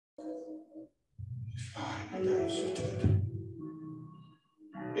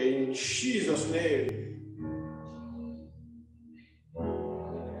In Jesus' name.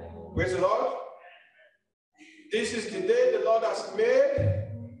 Praise the Lord. This is the day the Lord has made.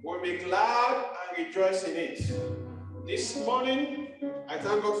 We'll be glad and rejoice in it. This morning, I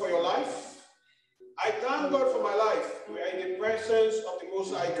thank God for your life. I thank God for my life. We are in the presence of the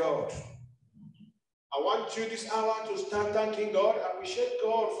Most High God. I want you this hour to start thanking God. Appreciate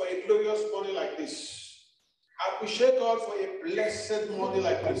God for a glorious morning like this. Appreciate God for a blessed morning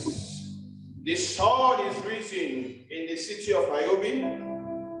like this. The sun is rising in the city of Nairobi.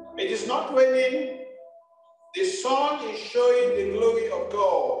 It is not raining. The sun is showing the glory of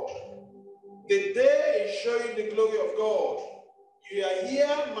God. The day is showing the glory of God. You are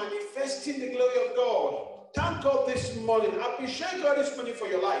here manifesting the glory of God. Thank God this morning. Appreciate God this morning for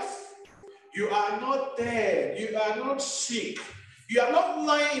your life. You are not dead. You are not sick. You are not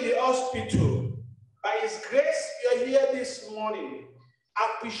lying in the hospital. By His grace, you are here this morning.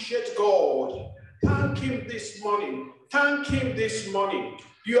 Appreciate God. Thank Him this morning. Thank Him this morning.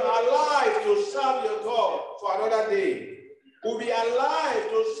 You are alive to serve your God for another day. We'll be alive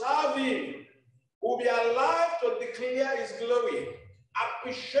to serve Him. We'll be alive to declare His glory.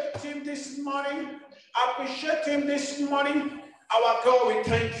 Appreciate Him this morning. Appreciate Him this morning. Our God, we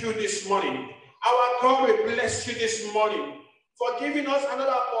thank you this morning. Our God, we bless you this morning for giving us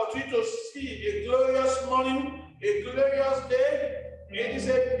another opportunity to see a glorious morning, a glorious day. It is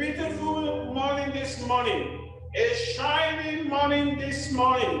a beautiful morning this morning, a shining morning this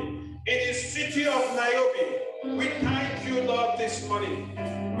morning in the city of Nairobi. We thank you, Lord, this morning.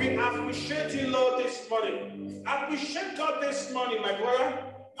 We appreciate you, Lord, this morning. Appreciate God this morning, my brother.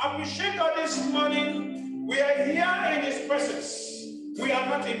 Appreciate God this morning. We are here in His presence. We are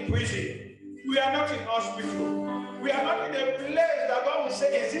not in prison. We are not in hospital. We are not in a place that God will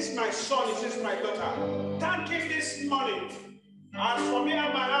say, is this my son? Is this my daughter? Thank Him this morning. As for me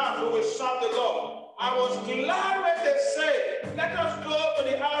and my house, we will serve the Lord. I was glad when they said, let us go to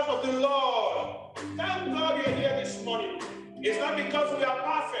the house of the Lord. Thank God you're here this morning. It's not because we are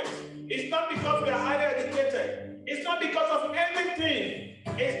perfect. It's not because we are highly educated. It's not because of anything.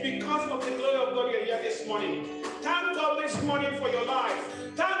 It's because of the glory of God you're here this morning. Thank God this morning for your life.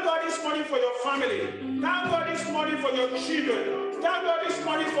 Thank God this morning for your family. Thank God this morning for your children. Thank God this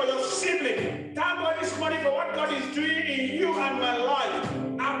morning for your sibling. Thank God this morning for what God is doing in you and my life.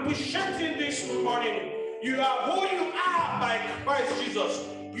 Appreciate Him this morning. You are who you are by Christ Jesus.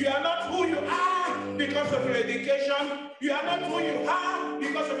 You are not who you are because of your education. You are not who you are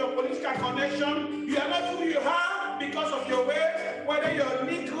because of your political connection. You are not who you are because of your weight, whether you're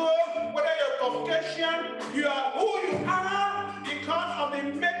Negro, whether you're Caucasian. You are who you are because of the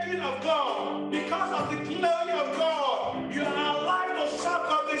making of God, because of the glory of God. You are alive to serve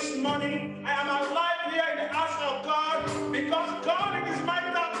God this morning. I am alive here in the house of God because God in His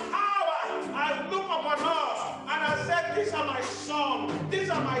mighty power has looked upon us and has said, these are my son, these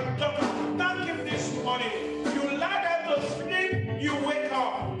are my daughter. Thank Him this morning. You lie down to sleep, you wake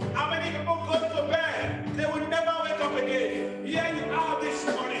up. How many people go to bed? They will never wake up again. Here you are this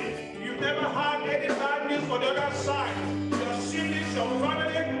morning. You never had any bad news for the other side. Your siblings, your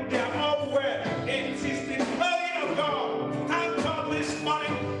family, they are all well. It is the glory of God. Thank God this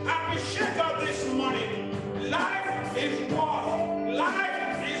morning. Appreciate God this morning. Life is worth.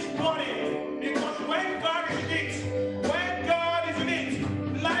 Life is money. Because when God is in it, when God is in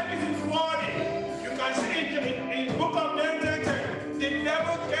it, life is worthy. You can see in book of Revelation, the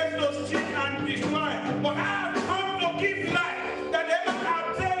devil came to steal and destroy. But I have come to give life, that they might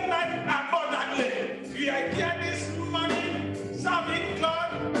obtain life abundantly. We are here this morning serving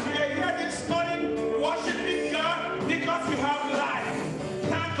God. We are here this morning worshiping God because we have life.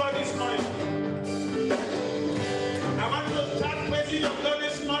 Thank God this morning. I want you to start praising your God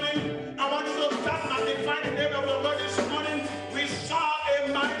this morning. I want you to start magnifying the name of the Lord this morning. We serve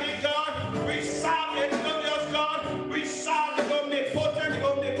a mighty God. We serve a glorious God. We serve the omnipotent, the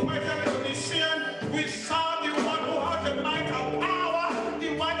omnipresent, the omniscient. We serve the one who has the might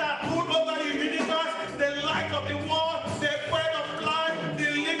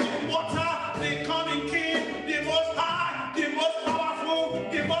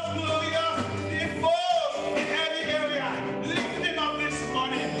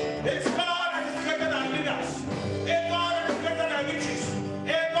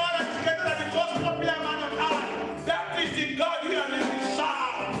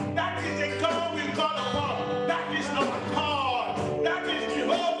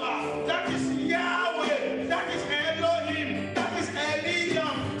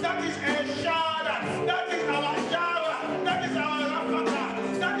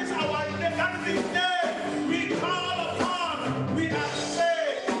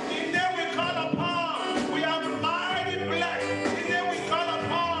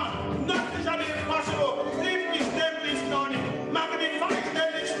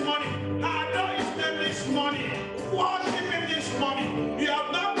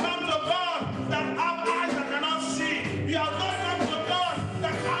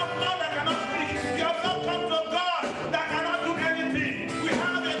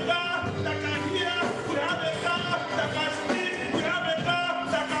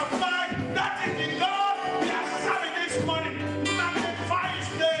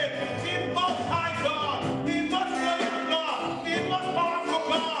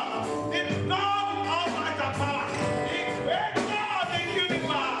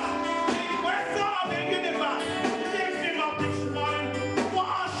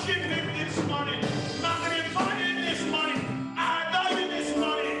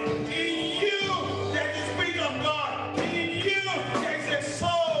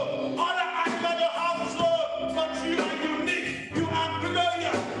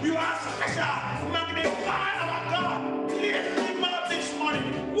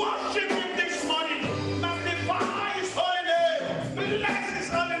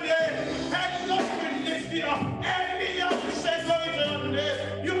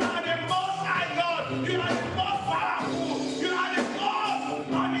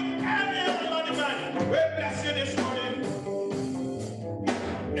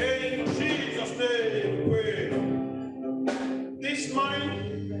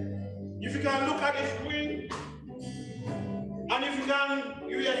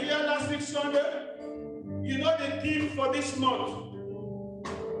you were here last week Sunday, you know the theme for this month.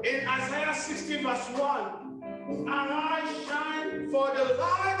 In Isaiah 60 verse 1, arise, shine, for the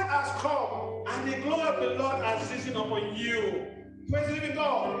light has come, and the glory of the Lord has risen upon you. Praise the living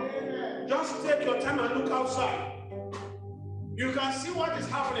God. Just take your time and look outside. You can see what is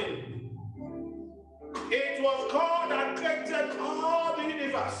happening. It was God that created all the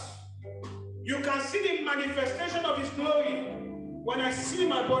universe. You can see the manifestation of his glory when I see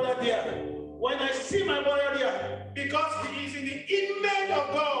my brother there. When I see my brother there, because he is in the image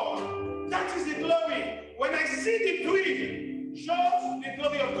of God. That is the glory. When I see the tree, shows the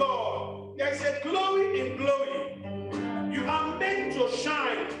glory of God. There is a glory in glory. You are meant to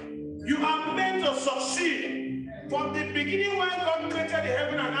shine. You are meant to succeed. From the beginning when God created the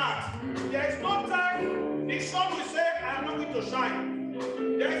heaven and earth, there is no time the sun will say, I am not going to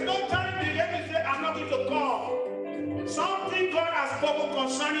shine. There is no time the rain will say, I am not going to come. Something God has spoken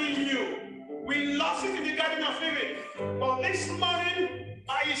concerning you. We lost it in the Garden of Eden. But this morning,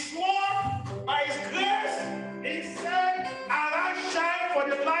 by his word, by his grace, he said, arise, shine, for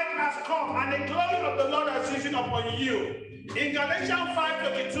the light has come, and the glory of the Lord has risen upon you. In Galatians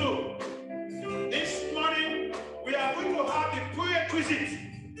 5:22, this morning, we are going to have the prerequisite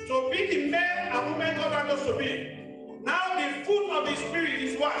to be the men and women God wants us to be. Now, the fruit of the Spirit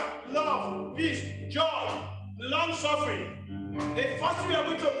is what? Love, peace, joy, long-suffering. The first thing we are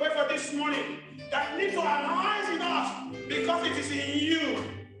going to pray for this morning, that needs to arise in us, because it is in you,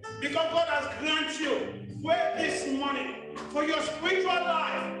 because God has granted you. Pray this morning for your spiritual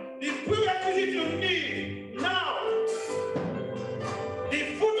life. The prerequisite you need now.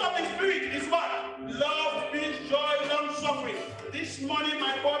 The fruit of the Spirit is what? Love, peace, joy, long suffering. This morning,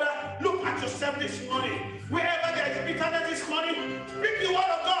 my brother, look at yourself this morning. Wherever there is bitterness this morning, speak the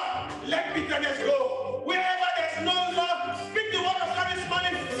word of God. Let bitterness go. Wherever there's no love, speak the word of God this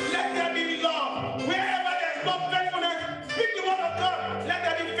morning. Let there be love. Wherever there's no faithfulness, speak the word of God. Let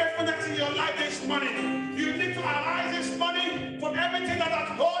there be faithfulness in your life this morning. You need to arise this morning from everything that has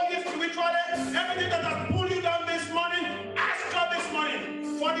held you spiritually, everything that has pulled you down this morning. Ask God this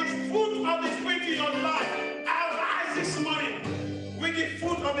morning for the fruit of the Spirit in your life. Arise this morning with the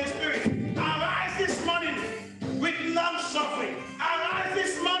fruit of the Spirit. Arise this morning with long suffering. Arise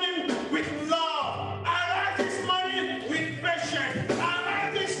this morning with love. Arise this morning with patience.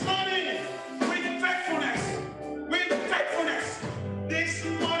 Arise this morning with faithfulness. With faithfulness. This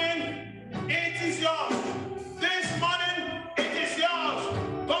morning it is yours. This morning it is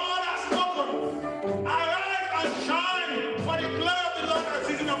yours. God has spoken. Arise and shine, for the glory of the Lord has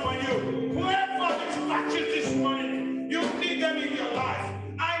risen upon you. Pray for these virtues this morning. You need them in your life.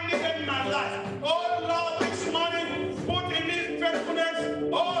 I need them in my life. Oh Lord, this morning, put in me faithfulness.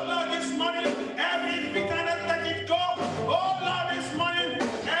 Oh Lord, this morning, every bitterness, let it go. Oh Lord, this morning,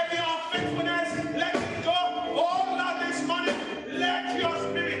 every unfaithfulness, let it go. Oh Lord, this morning, let your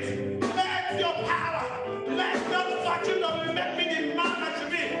spirit, let your power, let the virtue that will make me the man that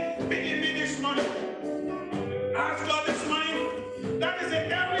you be in me this morning. Ask God this morning, that is the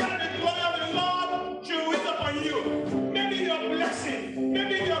area the glory of the Lord should rest upon you. Maybe your blessing,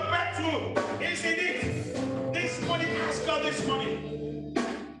 maybe your breakthrough is in it. This morning, ask God this morning.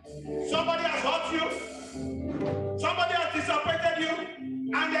 Somebody has hurt you, somebody has disappointed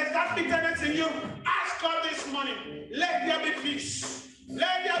you, and there's that bitterness in you. Ask God this morning, let there be peace.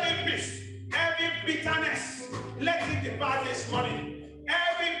 Let there be peace. Every bitterness, let it depart this morning.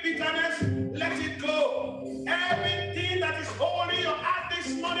 Every bitterness, let it go. Everything that is holding your heart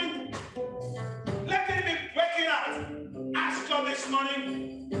this morning, let it be breaking out. Ask God this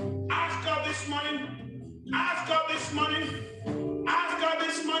morning. Ask God this morning. Ask God this morning. Ask God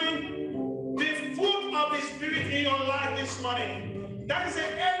this morning. The fruit of the Spirit in your life this morning. That is the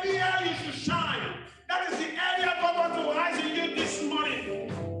area you should shine. That is the area God wants to rise in you this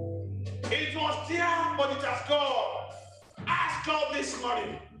morning. It was there, but it has gone. Ask God this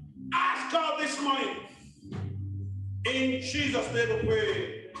morning. Ask God this morning. In Jesus' name we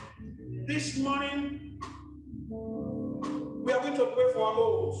pray. This morning, we are going to pray for our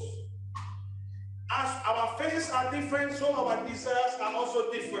goals. As our faces are different, so our desires are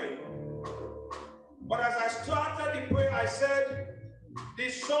also different. But as I started the prayer, I said, the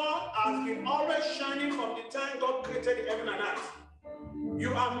sun has been always shining from the time God created the heaven and earth.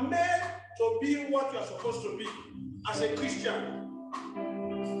 You are made to be what you are supposed to be as a Christian.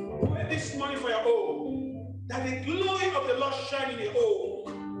 Pray this morning for your own, that the glory of the Lord shine in your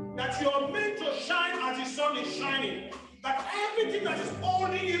own, that you are meant to shine as the sun is shining, that everything that is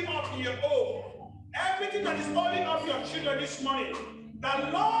holding you up in your own, everything that is holding up your children this morning,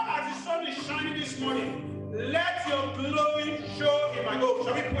 that Lord, as the sun is shining this morning, let your glory show in my home.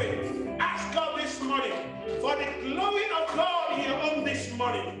 Shall we pray? Ask God this morning for the glory of God in your home this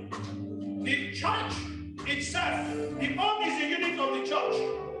morning. The church itself, the home is the unit of the church.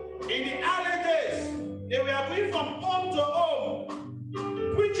 In the early days, they were going from home to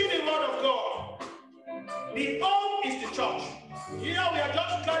home, preaching the word of God. The home is the church. Here we are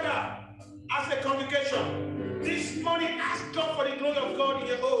just gathered as a congregation. This morning, ask God for the glory of God in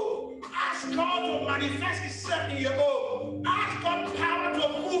your home. Ask God to manifest Himself in your home. Ask God power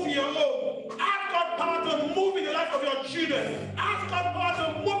to move in your home. Ask God power to move in the life of your children. Ask God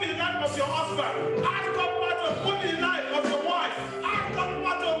power to move in the life of your husband. Ask God power to move in the life of your wife. Ask God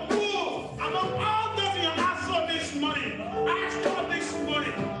power to move among all those in your household this morning. Ask God this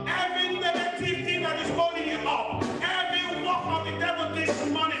morning, every negative thing that is holding you up, every work of the devil this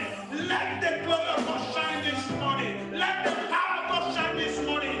morning, let the glory of God shine this morning. Let the power of God shine this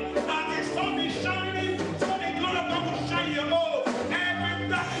morning. As the sun is shining, so the glory of God will shine your home. Every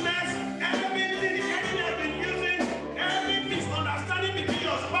darkness, everything the enemy has been using, every misunderstanding between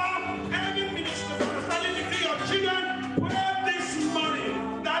your spouse, every misunderstanding between your children, pray this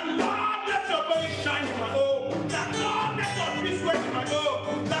morning that Lord, let your glory shine in my home. That Lord, let your peace reign in my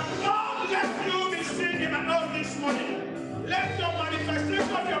home. That Lord, let you be seen in my home this morning. Let your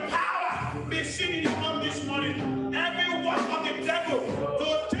manifestation of your power be seen in your home this morning. Every work of the devil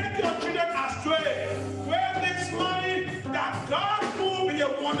to take your children astray, pray this morning that God move in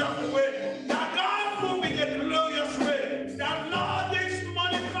a wonderful way, that God move in a glorious way, that Lord this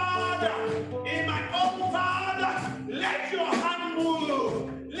morning, Father, in my own Father, let your hand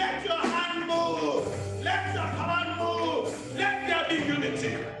move, let your hand move, let your hand move, let there be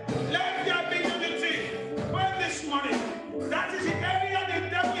unity, let there be unity. Pray this morning. That is the area the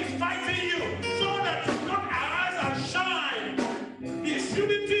devil is fighting you, so that you not arise and shine. This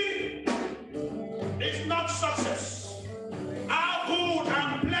unity is not success. How good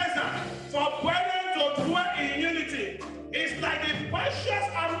and pleasant for brethren to dwell in unity. It's like the precious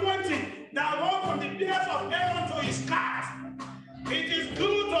anointing that runs from the beard of Aaron to his scars. It is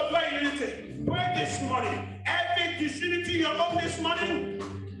good to dwell in unity. Pray this morning. Every disunity you're on this morning,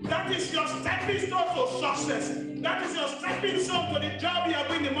 that is your stepping stone to success. That is your stepping stone to the job you are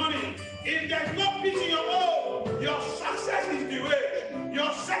doing the money. If there's no peace in your home, your success is derailed.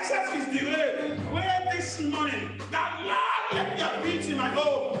 Your success is derailed. Pray this morning that Lord, let your peace in my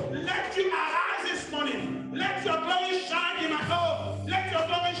home. Let you arise this morning. Let your glory shine in my home. Let your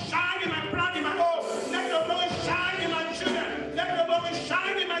glory shine in my plan in my home. Let your glory shine in my children. Let your glory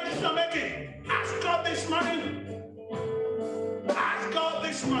shine in my decision making. Ask God this morning. Ask God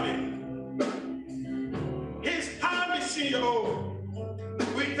this morning. His hand is in your home.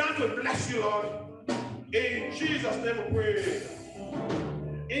 We thank to bless you, Lord. In Jesus' name we pray.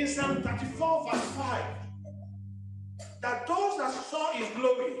 In Psalm 34, verse 5, that those that saw his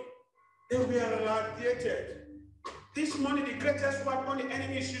glory, they were radiated. This morning, the greatest weapon the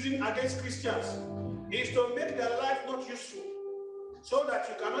enemy is using against Christians is to make their life not useful, so that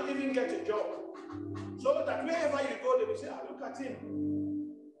you cannot even get a job. So that wherever you go, they will say, look at him.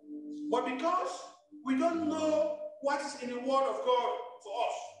 But because we don't know what is in the word of God for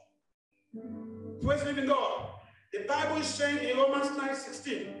us, praise living God. The Bible is saying in Romans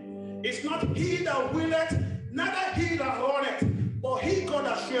 9:16, it's not he that willeth, neither he that runneth, but he God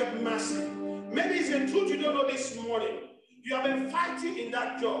that showeth mercy. Maybe it's a truth you don't know this morning. You have been fighting in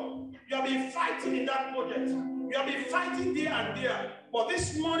that job. You have been fighting in that project. You have been fighting there and there. But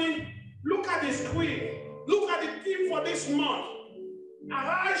this morning, look at the screen. Look at the theme for this month.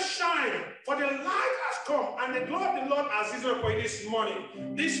 Arise, shine, for the light has come, and the glory of the Lord has risen for you this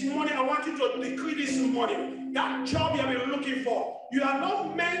morning. This morning, I want you to decree this morning, that job you have been looking for, you are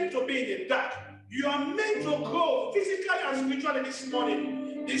not meant to be in the dark. You are meant to grow physically and spiritually this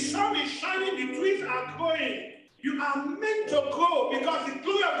morning. The sun is shining, the trees are growing. You are meant to grow because the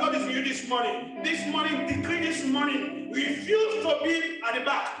glory of God is in you this morning. This morning, decree this morning. Refuse to be at the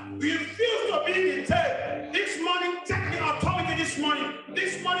back. Refuse to be in the tail. This morning, take the authority this morning.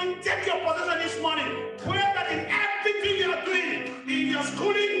 This morning, take your position this morning. Pray that in everything you are doing, in your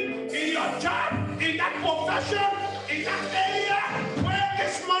schooling, in your job, in that profession, in that area, where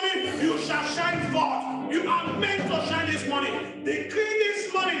this morning you shall shine forth. You are meant to shine this morning. Decree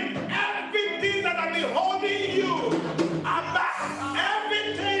this morning, everything that has been holding you back,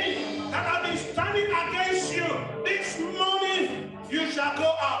 everything that has been standing against you, this morning you shall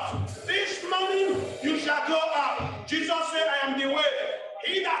go out. This morning you shall go out. Jesus said, I am the way.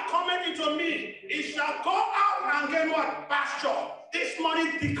 He that cometh into me, he shall go out and gain what? Pasture. This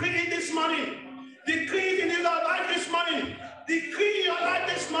morning, decree it this morning. Decree it in your life this morning. decree in your life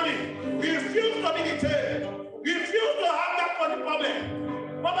this morning. Refuse to be detained. Refuse to have that body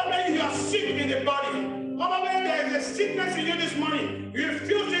problem. Probably you are sick in the body. Probably there is a sickness in you this morning.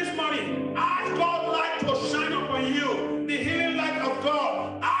 Refuse this morning. Ask God's light to shine upon you. The healing light of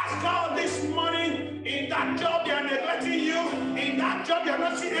God. Ask God this morning, in that job they are neglecting you, in that job you are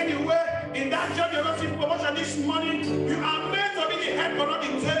not seeing anywhere, in that job you are not seeing promotion this morning, you are meant to be the head but not the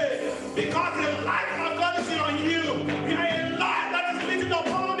tail. Because the light of God is on you. You are a light that is lit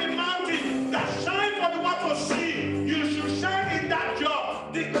upon the mountain that shines for the world to see. You should shine in that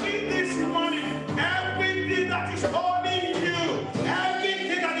job. The key this morning, everything that is holding you,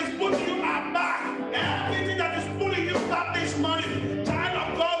 everything that is putting you aback, everything that is pulling you back this morning,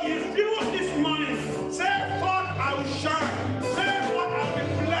 child of God, refuse this morning. Say, God, I will shine. Say, God, I will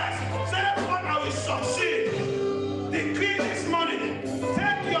be blessed. Say, God, I will succeed. Decree this morning.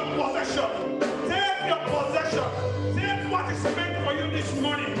 Take your possession. Take your possession. Take what is meant for you this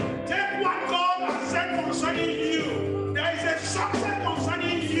morning. Take what God has said concerning you. There is a success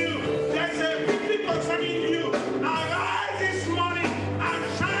concerning you. There is a victory concerning you. Arise this morning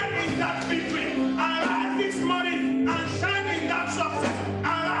and shine in that victory. Arise this morning and shine in that success.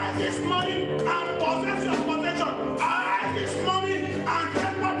 Arise this morning and possess your possession. Arise this morning and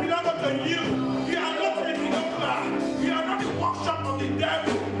take what belongs to you. You are not a believer. You are not the workshop of the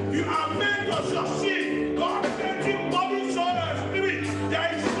devil. You are meant to succeed. God sent you body, soul, and spirit. There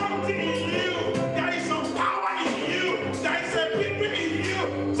is something in you. There is some power in you. There is a victory in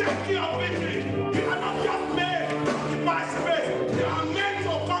you. Take your victory. You are not just made to pass space. You are meant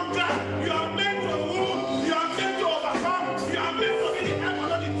to conquer. You are meant to rule. You are meant to overcome. You are meant to be the head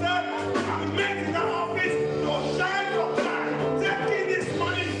of the church. You are meant in that office to shine your light. Take it this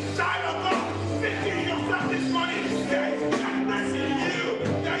morning, child of God. Speak to yourself this morning. There is greatness in you.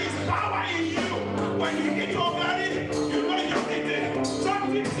 There is power in you. When you eat your body, you know you're eating.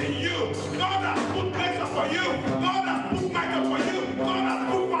 Something's in you. God has put grace upon you. God has put might upon you. God has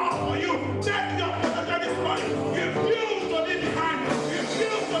put power upon you. Take your possession this morning. Refuse to be behind.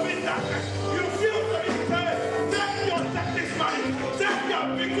 Refuse to be darkness. Refuse to be deterred. Take your step this morning. Take your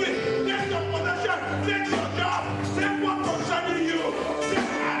victory. Take your possession. Take your job. Take what concerning you. Take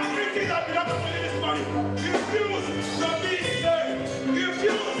everything that belongs to you this morning. Refuse to be deterred.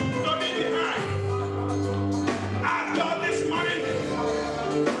 Refuse to be behind. Ask God this morning.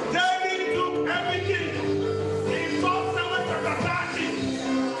 David took everything. In 1 Samuel chapter 30,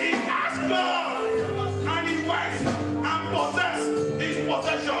 he asked God, and he went and possessed his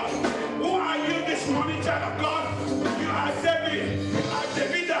possession. Who are you this morning, child of God? You are David. You are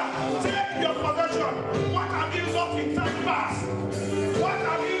David. Take your possession. What have you lost in time past? What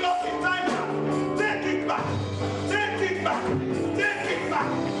have you lost in time past? Take it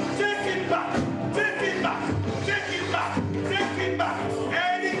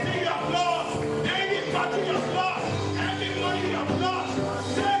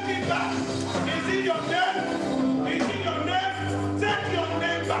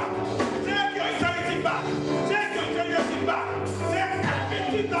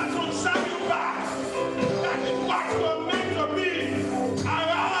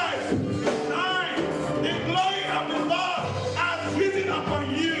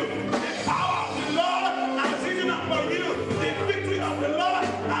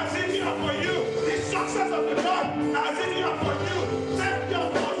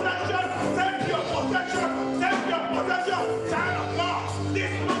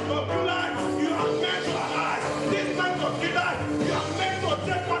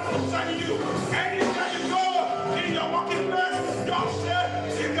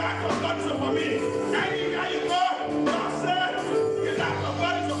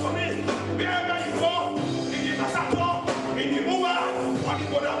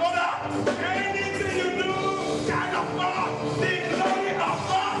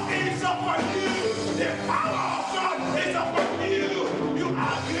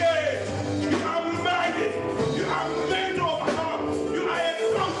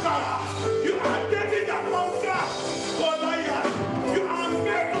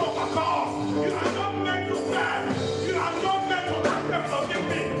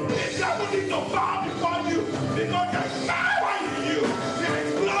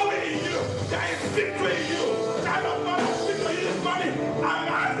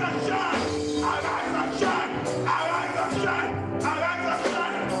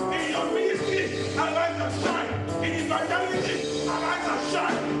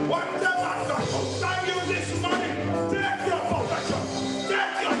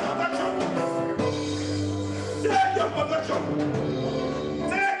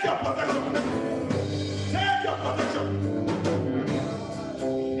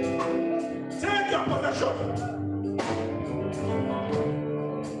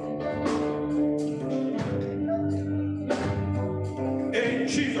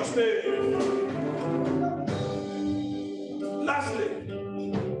Jesus' name. Lastly,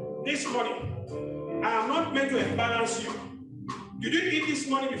 this morning, I am not meant to embarrass you. Did you eat this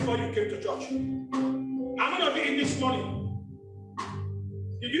morning before you came to church? How many of you eat this morning?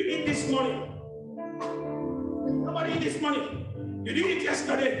 Did you eat this morning? Nobody eat this morning. Did you eat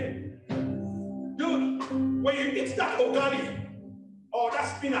yesterday? Dude, when you eat that ugali or that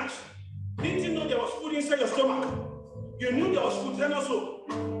spinach, didn't you know there was food inside your stomach? You knew there was food then also.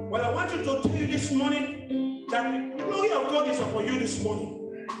 Well, I want you to tell you this morning that the glory of God is upon you this morning.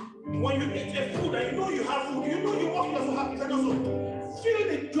 When you eat a food and you know you have food, you know you walk also have it, and also feel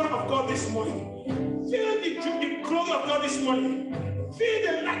the joy of God this morning. Feel the glory of God this morning.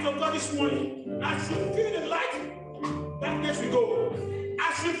 Feel the light of God this morning. As you feel the light, darkness will go.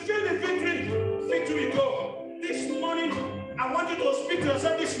 As you feel the victory will go. This morning, I want you to speak to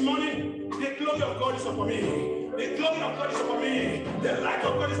yourself this morning. The glory of God is upon me. The glory of God is upon me. The light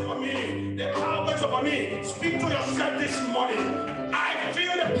of God is upon me. The power of God is upon me. Speak to yourself this morning. I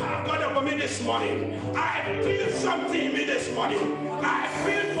feel the power of God upon me this morning. I feel something in me this morning. I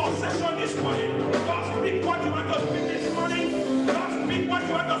feel possession this morning. God, speak what you want to speak this morning. God, speak what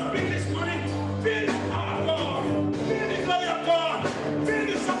you want to speak this morning. Feel the power of God. Feel the glory of God. Feel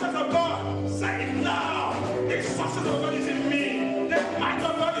the success of God. Say it now. The success of God is in me. The might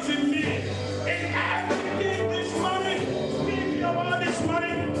of God is in me. In everything this morning. Speak your word this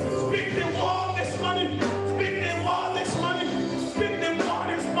morning. Speak the word this morning. Speak the word this morning. Speak the word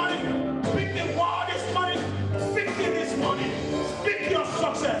this morning. Speak the word this morning. Speak it this morning. Speak your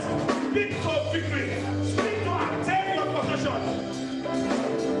success. Speak to victory. Speak to attain your possession.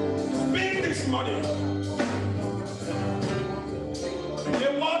 Speak this morning. The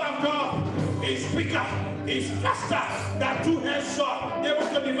word of God is quicker, is faster than two-edged sword, able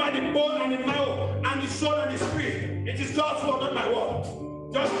to divide the bone and the marrow and the soul and the spirit. It is God's word, not my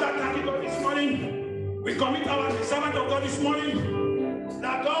word. Just that God this morning, we commit the servant of God this morning,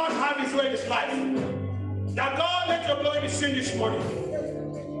 that God have his way in his life. That God let your glory be seen this morning.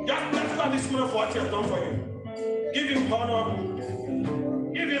 Just let's God this morning for what he has done for you. Give him honor.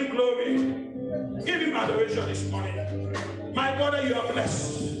 Give him glory. Give him adoration this morning. My brother, you are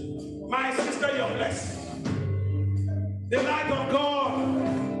blessed. My sister, you are blessed. The light of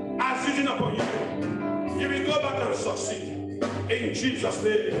God has risen upon you. You will go back and succeed. In Jesus'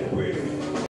 name, we pray.